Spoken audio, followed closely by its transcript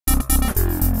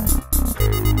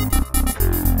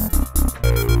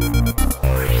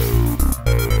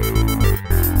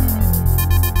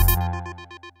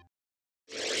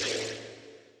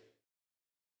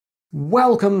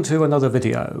Welcome to another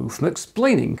video from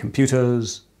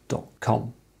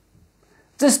explainingcomputers.com.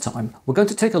 This time we're going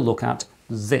to take a look at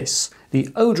this, the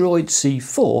Odroid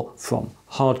C4 from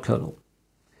Hardkernel.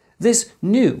 This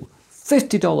new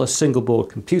 $50 single board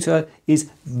computer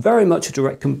is very much a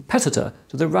direct competitor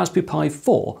to the Raspberry Pi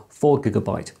 4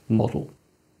 4GB model.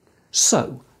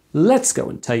 So let's go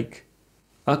and take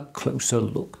a closer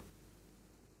look.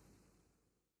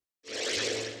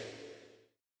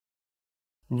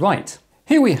 Right,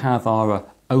 here we have our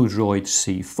Odroid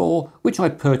C4, which I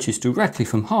purchased directly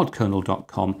from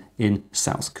hardkernel.com in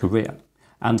South Korea.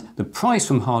 And the price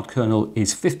from Hardkernel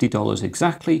is $50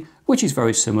 exactly, which is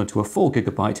very similar to a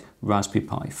 4GB Raspberry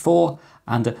Pi 4.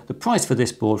 And the price for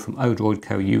this board from Odroid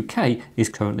Co UK is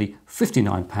currently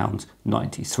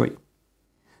 £59.93.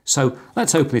 So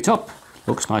let's open it up.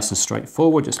 Looks nice and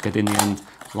straightforward, just get in the end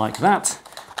like that.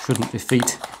 Shouldn't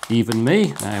defeat even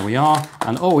me. There we are.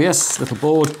 And oh yes, little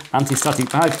board,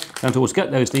 anti-static bag. Don't always get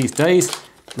those these days.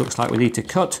 Looks like we need to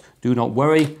cut. Do not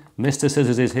worry. Mr.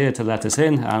 Scissors is here to let us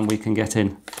in, and we can get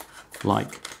in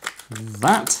like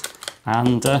that.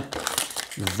 And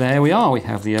there we are. We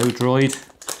have the Odroid.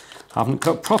 Haven't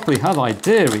cut properly, have I?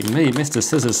 Dearie me, Mr.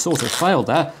 Scissors sort of failed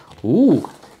there. Ooh,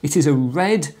 it is a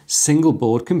red single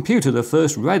board computer. The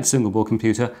first red single board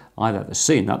computer I've ever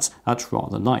seen. That's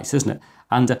rather nice, isn't it?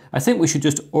 And I think we should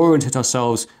just orient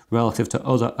ourselves relative to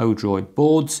other Odroid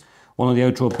boards. One of the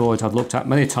Odroid boards I've looked at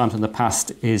many times in the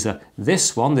past is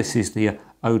this one. This is the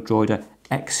Odroid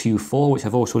XU4, which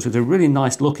I've also thought is a really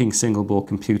nice looking single board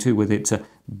computer with its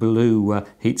blue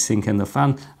heatsink in the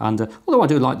fan. And although I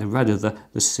do like the red of the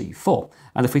C4.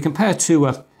 And if we compare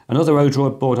to another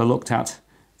Odroid board I looked at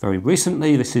very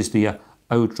recently, this is the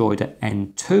Odroid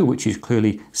N2, which is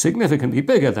clearly significantly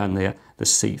bigger than the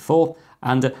C4.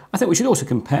 And I think we should also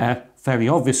compare, fairly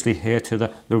obviously here, to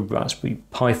the Raspberry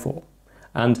Pi 4.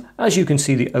 And as you can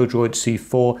see, the Odroid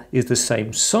C4 is the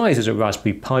same size as a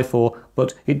Raspberry Pi 4,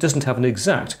 but it doesn't have an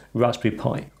exact Raspberry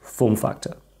Pi form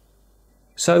factor.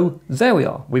 So there we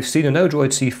are. We've seen an Odroid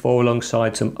C4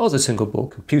 alongside some other single board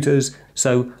computers.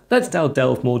 So let's now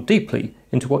delve more deeply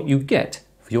into what you get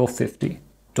for your $50.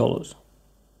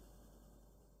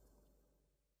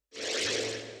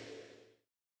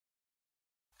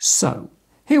 So,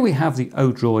 here we have the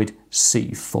Odroid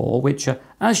C4, which,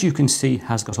 as you can see,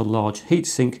 has got a large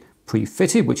heatsink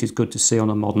pre-fitted, which is good to see on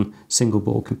a modern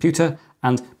single-board computer.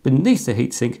 And beneath the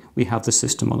heatsink, we have the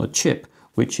system on a chip,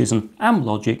 which is an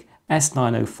Amlogic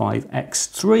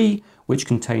S905X3, which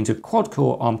contains a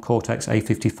quad-core ARM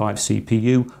Cortex-A55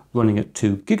 CPU running at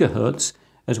 2 GHz,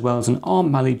 as well as an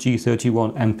ARM Mali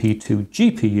G31 MP2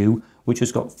 GPU, which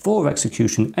has got 4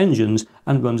 execution engines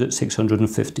and runs at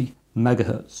 650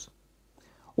 MHz.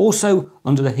 Also,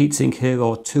 under the heatsink here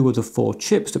are 2 of the 4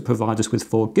 chips that provide us with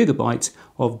 4 GB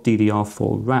of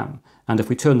DDR4 RAM. And if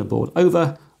we turn the board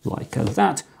over, like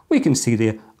that, we can see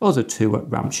the other 2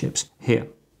 RAM chips here.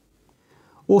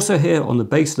 Also here on the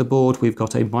base of the board, we've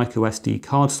got a microSD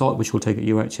card slot, which will take a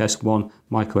UHS 1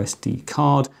 microSD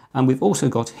card. And we've also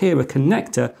got here a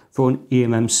connector for an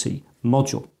eMMC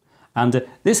module. And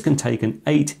this can take an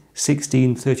 8,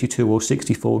 16, 32 or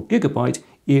 64 GB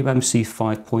eMMC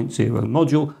 5.0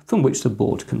 module from which the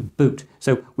board can boot.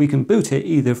 So we can boot it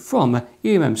either from an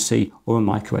eMMC or a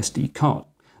microSD card.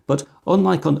 But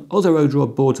unlike on other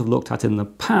Odroid boards I've looked at in the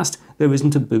past, there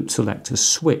isn't a boot selector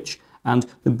switch. And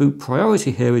the boot priority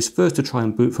here is first to try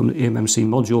and boot from the eMMC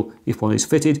module if one is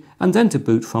fitted, and then to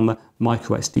boot from a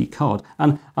microSD card.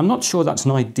 And I'm not sure that's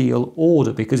an ideal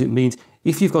order, because it means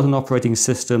if you've got an operating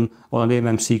system or an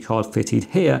eMMC card fitted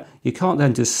here, you can't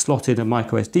then just slot in a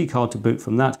microSD card to boot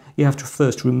from that. You have to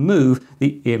first remove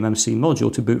the eMMC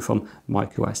module to boot from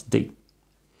microSD.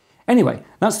 Anyway,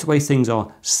 that's the way things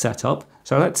are set up.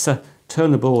 So let's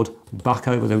turn the board back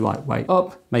over the right way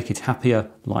up, make it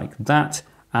happier like that.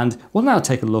 And we'll now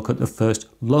take a look at the first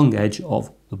long edge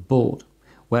of the board,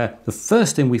 where the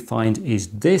first thing we find is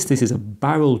this. This is a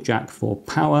barrel jack for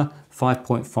power,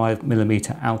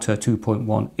 5.5mm outer,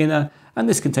 2.1 inner, and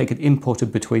this can take an input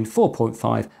of between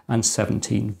 4.5 and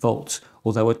 17 volts.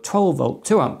 Although a 12 volt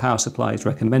 2 amp power supply is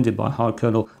recommended by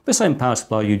Hardkernel, the same power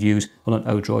supply you'd use on an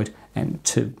Odroid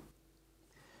N2.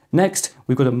 Next,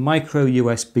 we've got a micro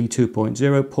USB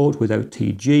 2.0 port with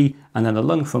OTG, and then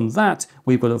along from that,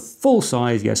 we've got a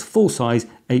full-size, yes, full-size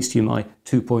HDMI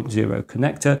 2.0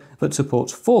 connector that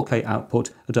supports 4K output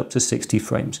at up to 60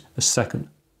 frames a second.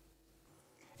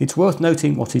 It's worth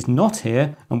noting what is not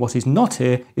here, and what is not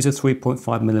here is a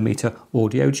 3.5mm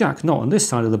audio jack, not on this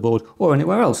side of the board or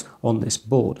anywhere else on this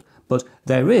board. but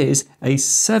there is a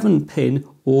 7-pin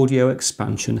audio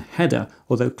expansion header,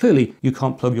 although clearly you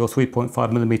can't plug your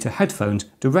 3.5mm headphones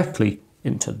directly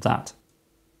into that.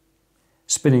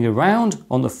 Spinning around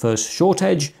on the first short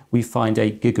edge, we find a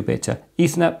gigabit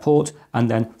Ethernet port and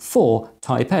then 4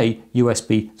 Type A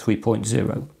USB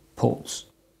 3.0 ports.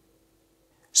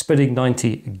 Spinning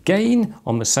 90 again,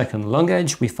 on the second long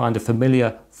edge, we find a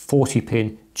familiar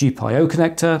 40-pin GPIO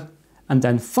connector. And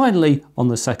then finally, on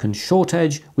the second short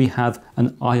edge, we have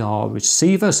an IR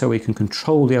receiver, so we can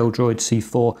control the Odroid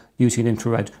C4 using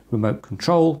infrared remote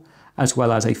control, as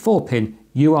well as a 4-pin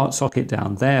UART socket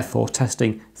down there for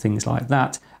testing things like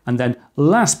that. And then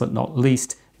last but not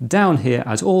least, down here,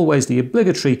 as always, the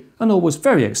obligatory and always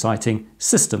very exciting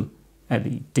system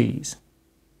LEDs.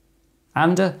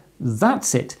 And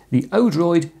that's it, the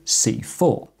Odroid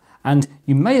C4. And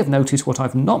you may have noticed what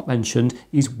I've not mentioned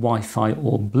is Wi-Fi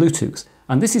or Bluetooth.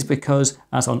 And this is because,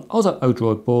 as on other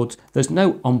Odroid boards, there's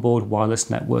no onboard wireless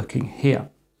networking here.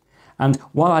 And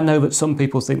while I know that some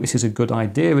people think this is a good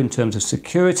idea in terms of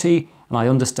security, and I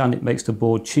understand it makes the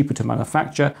board cheaper to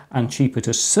manufacture and cheaper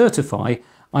to certify,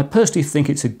 I personally think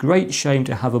it's a great shame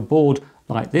to have a board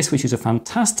like this, which is a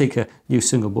fantastic new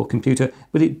single board computer,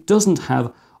 but it doesn't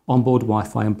have onboard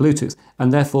Wi-Fi and Bluetooth,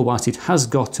 and therefore whilst it has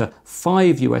got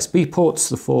 5 USB ports,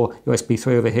 the 4 USB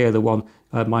 3 over here, the 1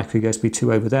 micro USB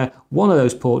 2 over there, one of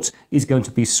those ports is going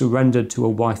to be surrendered to a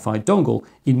Wi-Fi dongle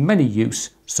in many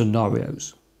use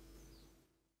scenarios.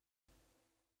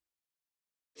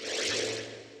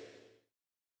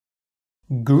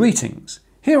 Greetings!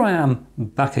 Here I am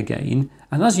back again,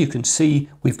 and as you can see,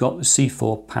 we've got the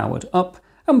C4 powered up,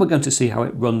 and we're going to see how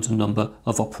it runs a number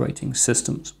of operating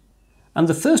systems. And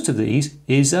the first of these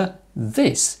is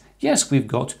this. Yes, we've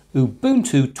got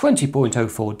Ubuntu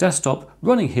 20.04 desktop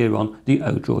running here on the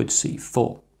Odroid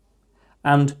C4.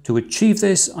 And to achieve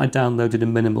this, I downloaded a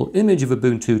minimal image of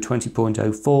Ubuntu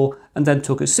 20.04 and then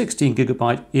took a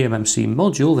 16GB eMMC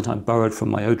module that I borrowed from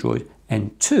my Odroid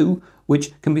N2,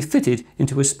 which can be fitted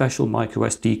into a special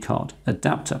microSD card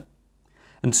adapter.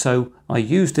 And so I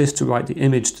used this to write the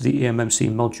image to the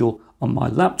eMMC module on my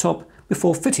laptop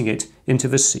before fitting it into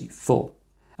the C4.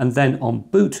 And then on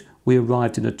boot, we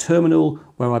arrived in a terminal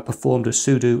where I performed a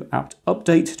sudo apt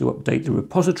update to update the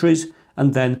repositories,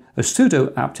 and then a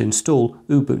sudo apt install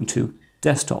Ubuntu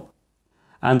desktop.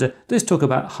 And this took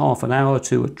about half an hour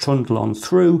to trundle on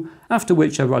through, after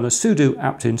which I ran a sudo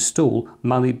apt install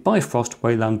Mali Bifrost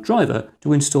Wayland driver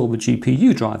to install the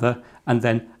GPU driver, and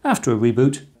then after a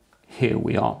reboot, here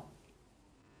we are.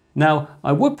 Now,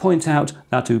 I would point out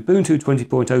that Ubuntu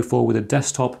 20.04 with a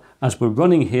desktop, as we're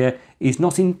running here, is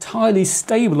not entirely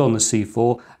stable on the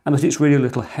C4, and that it's really a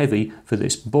little heavy for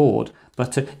this board.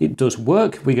 But it does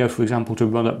work. If we go, for example, to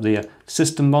run up the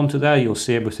system monitor there, you'll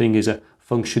see everything is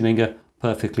functioning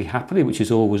perfectly happily, which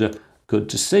is always good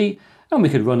to see. And we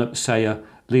could run up, say,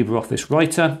 LibreOffice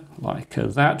Writer, like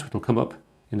that. It'll come up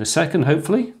in a second,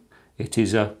 hopefully. It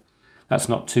is that's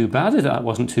not too bad. That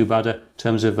wasn't too bad in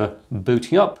terms of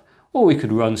booting up. Or we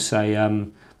could run, say,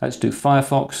 let's do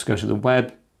Firefox, go to the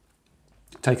web,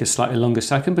 take a slightly longer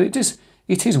second, but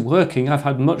it is working. I've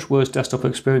had much worse desktop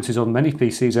experiences on many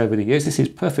PCs over the years. This is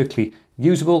perfectly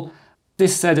usable.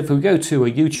 This said, if we go to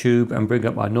a YouTube and bring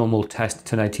up my normal test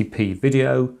 1080p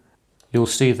video, you'll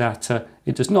see that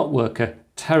it does not work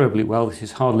terribly well. This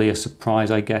is hardly a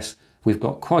surprise, I guess. We've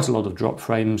got quite a lot of drop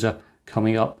frames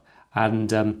coming up,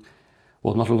 and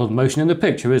well, not a lot of motion in the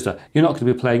picture, is there? You're not going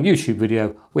to be playing YouTube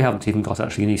video. We haven't even got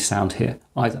actually any sound here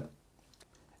either.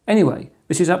 Anyway,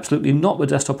 this is absolutely not the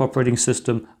desktop operating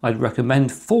system I'd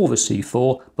recommend for the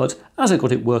C4, but as I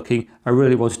got it working, I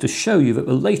really wanted to show you that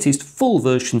the latest full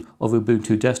version of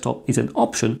Ubuntu desktop is an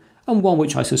option, and one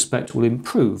which I suspect will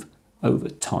improve over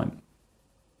time.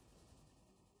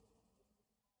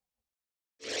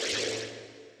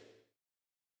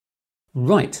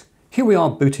 Right. Here we are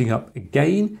booting up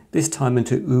again, this time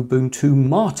into Ubuntu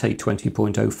MATE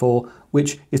 20.04,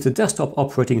 which is the desktop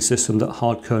operating system that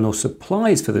hardkernel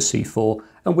supplies for the C4,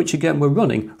 and which again we're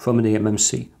running from an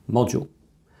eMMC module.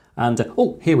 And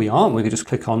here we are, we can just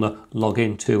click on the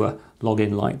login to log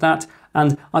in like that.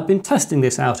 And I've been testing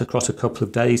this out across a couple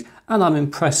of days, and I'm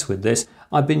impressed with this.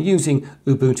 I've been using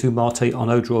Ubuntu MATE on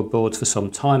Odroid boards for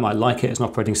some time. I like it as an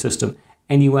operating system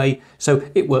anyway, so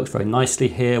it works very nicely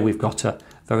here. We've got a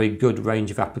very good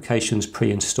range of applications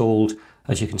pre-installed.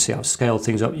 As you can see, I've scaled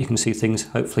things up. You can see things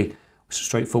hopefully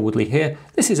straightforwardly here.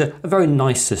 This is a very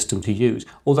nice system to use,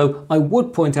 although I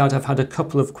would point out I've had a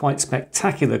couple of quite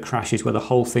spectacular crashes where the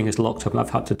whole thing is locked up and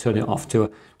I've had to turn it off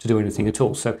to do anything at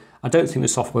all. So I don't think the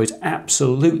software is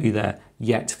absolutely there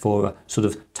yet for a sort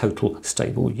of total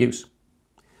stable use.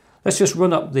 let's just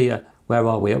run up the, where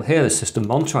are we? Up here, the system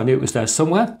monitor. I knew it was there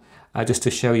somewhere. Just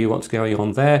to show you what's going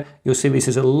on there. You'll see this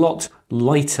is a lot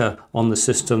lighter on the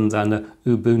system than the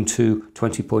Ubuntu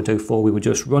 20.04 we were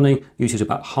just running. Uses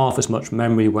about half as much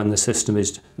memory when the system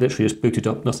is literally just booted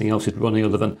up. Nothing else is running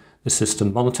other than the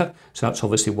system monitor. So that's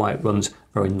obviously why it runs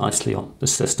very nicely on the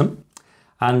system.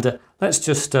 And let's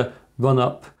just run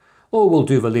up, or we'll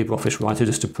do the LibreOffice Writer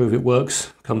just to prove it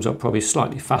works. Comes up probably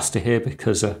slightly faster here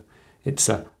because it's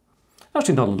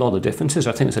actually not a lot of differences.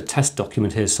 I think there's a test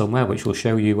document here somewhere which will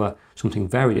show you something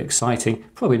very exciting.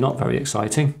 Probably not very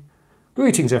exciting.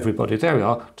 Greetings everybody, there we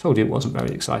are. Told you it wasn't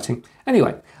very exciting.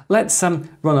 Anyway, let's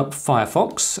run up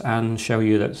Firefox and show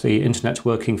you that the internet's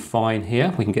working fine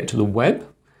here. We can get to the web.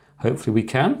 Hopefully we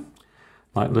can.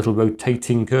 Like a little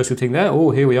rotating cursor thing there.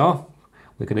 Oh, here we are.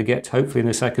 We're going to get, hopefully in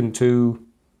a second, to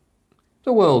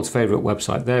the world's favourite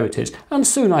website. There it is. And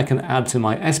soon I can add to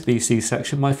my SBC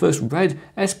section my first red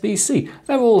SBC.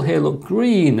 They're all here look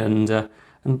green and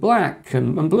black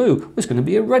and blue. There's going to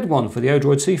be a red one for the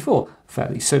Odroid C4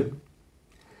 fairly soon.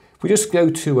 If we just go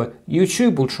to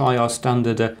YouTube, we'll try our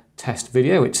standard test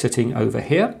video. It's sitting over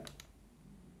here.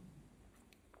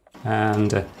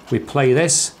 And we play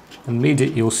this.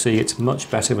 Immediately you'll see it's much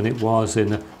better than it was in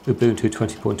Ubuntu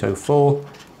 20.04.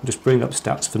 Just bring up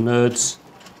Stats for Nerds.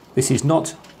 This is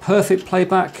not perfect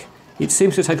playback. It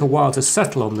seems to take a while to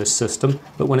settle on this system,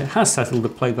 but when it has settled, the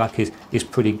playback is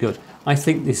pretty good. I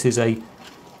think this is a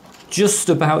just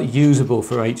about usable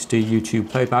for HD YouTube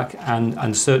playback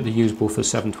and certainly usable for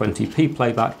 720p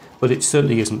playback, but it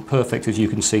certainly isn't perfect, as you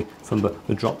can see from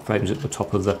the drop frames at the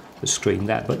top of the screen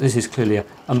there. But this is clearly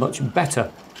a much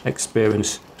better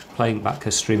experience playing back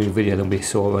a streaming video than we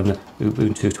saw on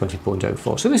Ubuntu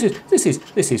 20.04. So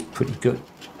this is pretty good.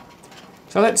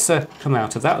 So let's come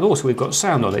out of that, and also we've got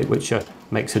sound on it, which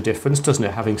makes a difference, doesn't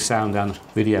it? Having sound and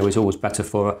video is always better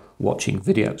for watching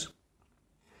videos.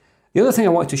 The other thing I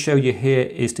wanted to show you here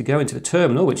is to go into the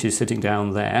terminal, which is sitting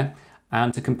down there,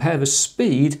 and to compare the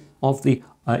speed of the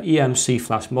EMC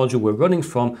flash module we're running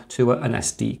from to an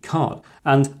SD card.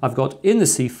 And I've got in the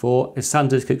C4 a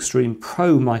SanDisk Extreme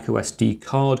Pro microSD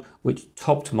card, which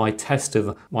topped my test of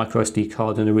a microSD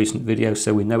card in a recent video,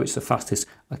 so we know it's the fastest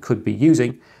I could be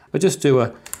using. But just do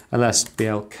a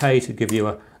LSBLK to give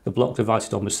you the block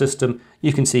divided on the system.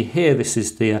 You can see here this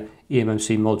is the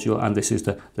eMMC module and this is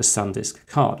the SanDisk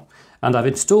card. And I've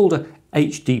installed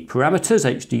HD parameters,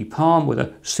 HD Palm, with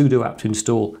a sudo apt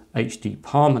install HD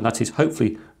Palm, and that is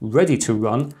hopefully ready to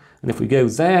run. And if we go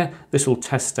there, this will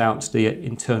test out the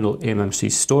internal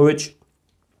eMMC storage.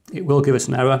 It will give us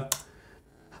an error.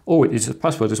 Oh, it is a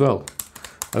password as well.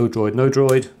 Odroid, no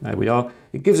droid, there we are.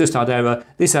 It gives us that error.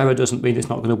 This error doesn't mean it's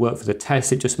not going to work for the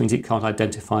test, it just means it can't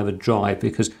identify the drive,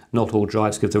 because not all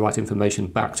drives give the right information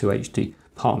back to HD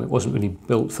Palm. It wasn't really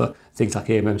built for things like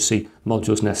eMMC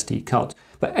modules and SD cards.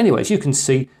 But anyways, you can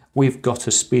see we've got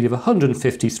a speed of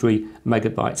 153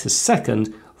 megabytes a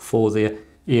second for the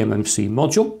eMMC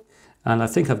module. And I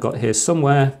think I've got here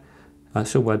somewhere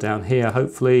down here,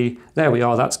 hopefully. There we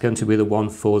are, that's going to be the one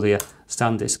for the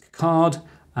SanDisk card.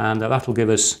 And that'll give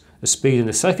us a speed in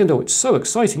a second. Oh, it's so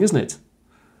exciting, isn't it?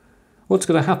 What's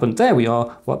going to happen? There we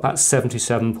are, about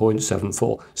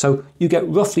 77.74. So you get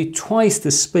roughly twice the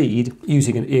speed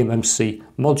using an eMMC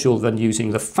module than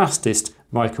using the fastest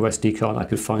microSD card I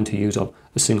could find to use on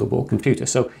a single board computer.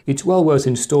 So it's well worth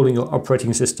installing your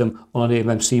operating system on an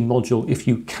eMMC module if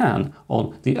you can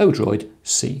on the Odroid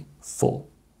C4.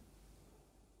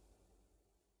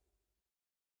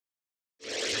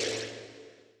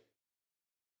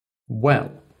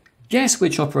 Well, guess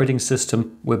which operating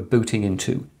system we're booting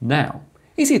into now?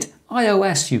 Is it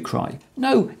iOS, you cry?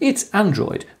 No, it's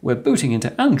Android. We're booting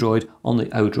into Android on the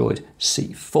Odroid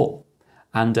C4.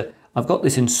 And I've got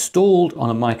this installed on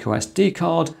a microSD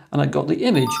card, and I got the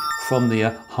image from the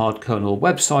hard kernel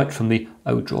website from the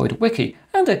Odroid wiki.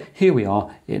 And here we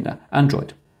are in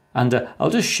Android. And I'll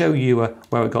just show you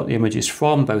where I got the images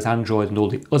from, both Android and all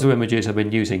the other images I've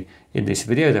been using in this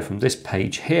video. They're from this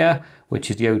page here,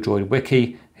 which is the Odroid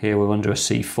wiki. Here we're under a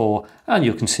C4, and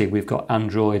you can see we've got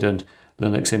Android and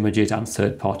Linux images and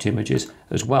third-party images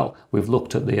as well. We've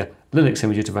looked at the Linux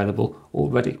images available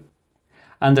already.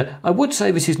 And I would say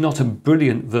this is not a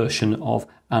brilliant version of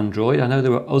Android. I know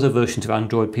there are other versions of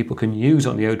Android people can use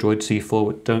on the Odroid C4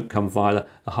 that don't come via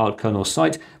a hard kernel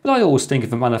site, but I always think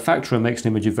if a manufacturer makes an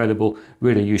image available,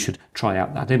 really you should try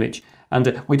out that image.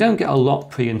 And we don't get a lot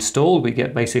pre-installed, we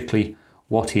get basically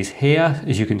what is here.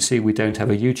 As you can see, we don't have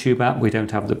a YouTube app, we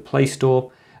don't have the Play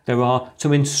Store. There are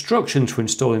some instructions for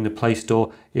installing the Play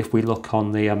Store if we look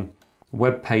on the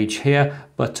web page here,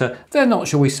 but they're not,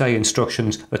 shall we say,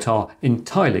 instructions that are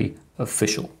entirely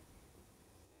official.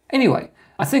 Anyway,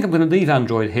 I think I'm going to leave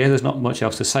Android here. There's not much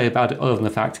else to say about it other than the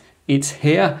fact it's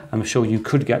here. I'm sure you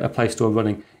could get a Play Store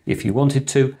running if you wanted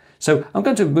to. So I'm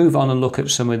going to move on and look at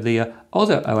some of the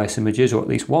other OS images, or at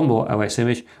least one more OS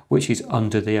image, which is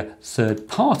under the third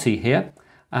party here.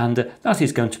 And that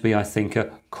is going to be, I think,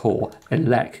 a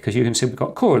CoreELEC, because you can see we've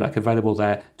got CoreELEC available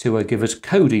there to give us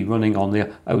Kodi running on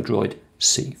the Odroid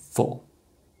C4.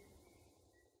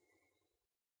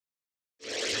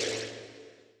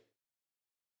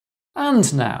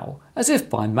 And now, as if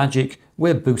by magic,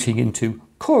 we're booting into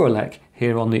CoreELEC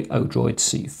here on the Odroid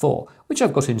C4, which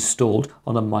I've got installed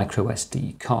on a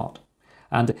microSD card.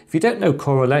 And if you don't know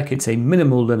CoreELEC, it's a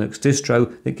minimal Linux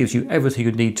distro that gives you everything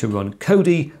you need to run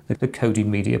Kodi, the Kodi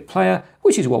media player,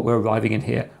 which is what we're arriving in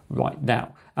here right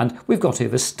now. And we've got here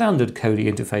the standard Kodi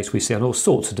interface we see on all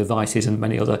sorts of devices and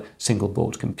many other single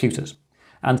board computers.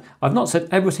 And I've not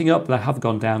set everything up, but I have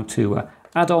gone down to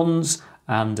add-ons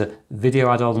and video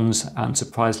add-ons, and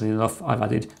surprisingly enough, I've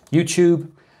added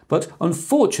YouTube. But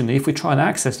unfortunately, if we try and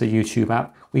access the YouTube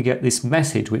app, we get this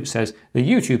message which says the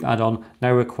YouTube add-on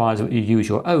now requires that you use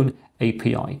your own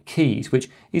API keys, which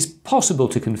is possible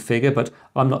to configure, but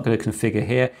I'm not going to configure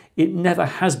here. It never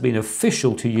has been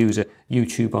official to use a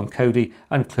YouTube on Kodi,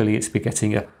 and clearly it's been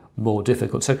getting more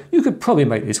difficult. So you could probably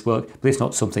make this work, but it's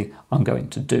not something I'm going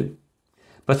to do.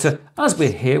 But as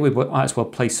we're here, we might as well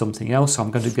play something else. So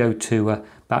I'm going to go to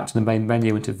back to the main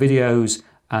menu, into videos,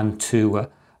 and to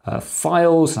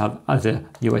files. I've added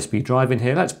a USB drive in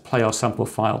here. Let's play our sample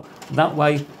file that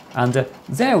way. And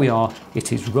there we are,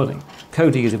 it is running.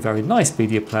 Kodi is a very nice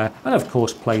media player, and of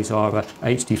course plays our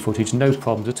HD footage no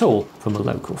problems at all from a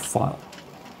local file.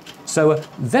 So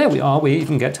there we are. We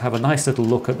even get to have a nice little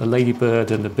look at the ladybird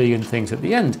and the bee and things at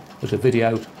the end of the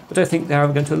video. But I think there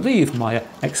I'm going to leave my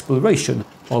exploration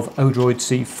of Odroid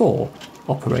C4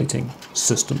 operating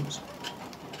systems.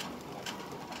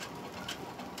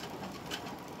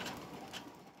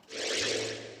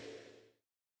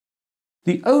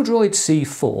 The Odroid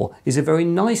C4 is a very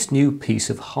nice new piece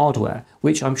of hardware,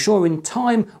 which I'm sure in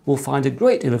time will find a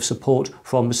great deal of support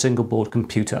from the single board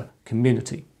computer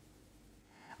community.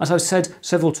 As I've said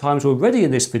several times already in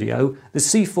this video, the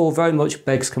C4 very much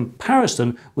begs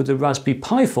comparison with the Raspberry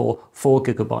Pi 4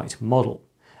 4GB model.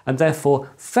 And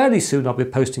therefore, fairly soon I'll be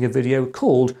posting a video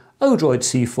called Odroid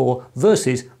C4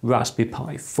 versus Raspberry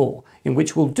Pi 4, in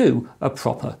which we'll do a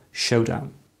proper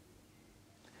showdown.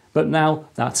 But now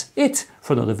that's it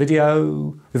for another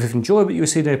video. If you've enjoyed what you've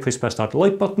seen here, please press that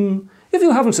like button. If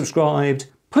you haven't subscribed,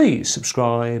 please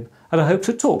subscribe, and I hope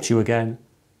to talk to you again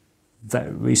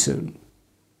very soon.